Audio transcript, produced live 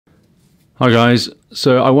Hi guys,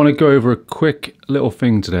 so I want to go over a quick little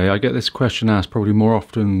thing today. I get this question asked probably more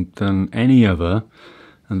often than any other,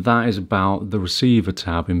 and that is about the receiver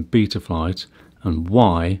tab in Betaflight and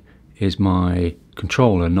why is my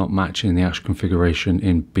controller not matching the actual configuration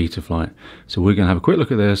in Betaflight. So we're going to have a quick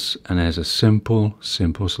look at this, and there's a simple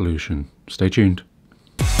solution. Stay tuned.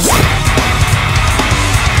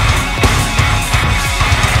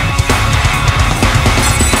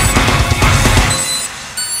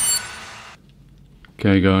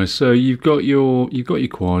 Okay guys, so you've got your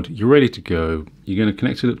quad, you're ready to go. You're going to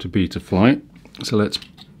connect it up to Betaflight. So let's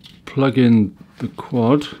plug in the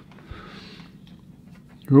quad.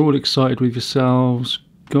 You're all excited with yourselves,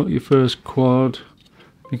 got your first quad.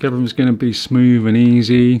 I think everything's going to be smooth and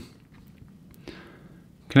easy.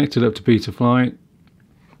 Connect it up to Betaflight.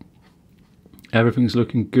 Everything's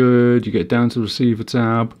looking good. You get down to the receiver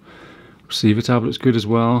tab. Receiver tab looks good as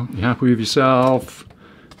well. You're happy with yourself.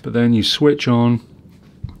 But then you switch on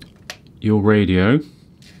your radio.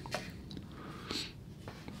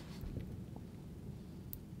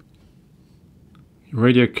 Your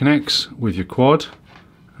radio connects with your quad,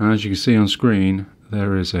 and as you can see on screen,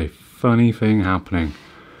 there is a funny thing happening.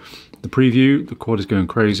 The preview, the quad is going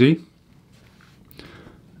crazy,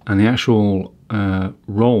 and the actual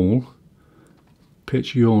roll,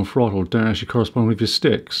 pitch, yaw and throttle don't actually correspond with your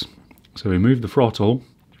sticks. So we move the throttle,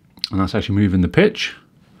 and that's actually moving the pitch.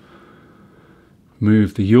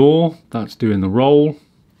 Move the yaw, that's doing the roll.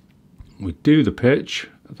 We do the pitch,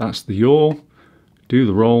 that's the yaw. Do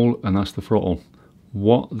the roll, and that's the throttle.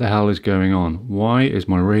 What the hell is going on? Why is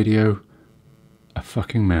my radio a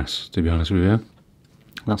fucking mess, to be honest with you?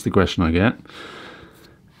 That's the question I get.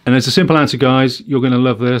 And there's a simple answer, guys. You're going to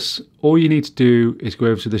love this. All you need to do is go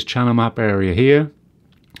over to this channel map area here.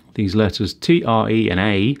 These letters T, R, E and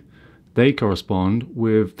A, they correspond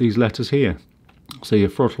with these letters here. So your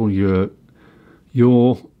throttle, your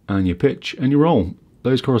yaw and your pitch and your roll,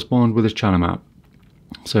 those correspond with this channel map.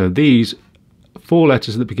 So these four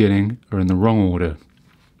letters at the beginning are in the wrong order,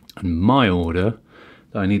 and my order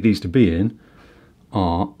that I need these to be in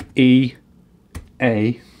are E,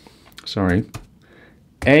 A,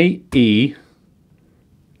 E,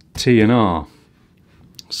 T and R.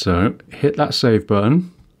 So hit that save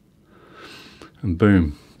button and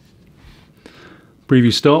boom,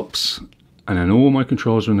 preview stops. And then all my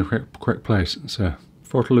controls are in the correct place. So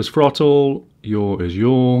throttle is throttle, yaw is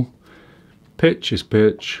yaw, pitch is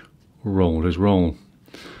pitch, roll is roll.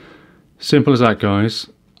 Simple as that, guys.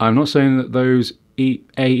 I'm not saying that those A,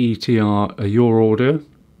 E, T, R are your order.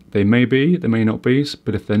 They may be, they may not be,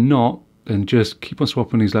 but if they're not, then just keep on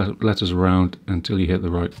swapping these letters around until you hit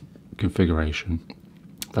the right configuration.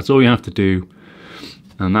 That's all you have to do,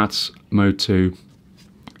 and that's mode 2.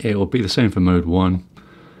 It will be the same for mode 1.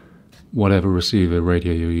 Whatever receiver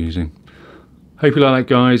radio you're using. Hope you like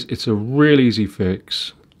that, guys. It's a really easy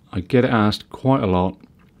fix. I get it asked quite a lot,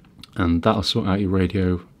 and that'll sort out your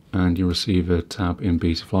radio and your receiver tab in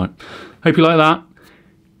Betaflight. Hope you like that.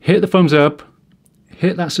 Hit the thumbs up,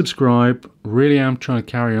 hit that subscribe. Really am trying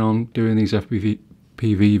to carry on doing these FPV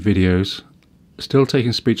videos. Still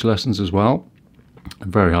taking speech lessons as well.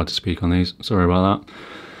 Very hard to speak on these, sorry about that.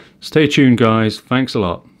 Stay tuned, guys. Thanks a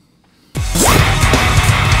lot.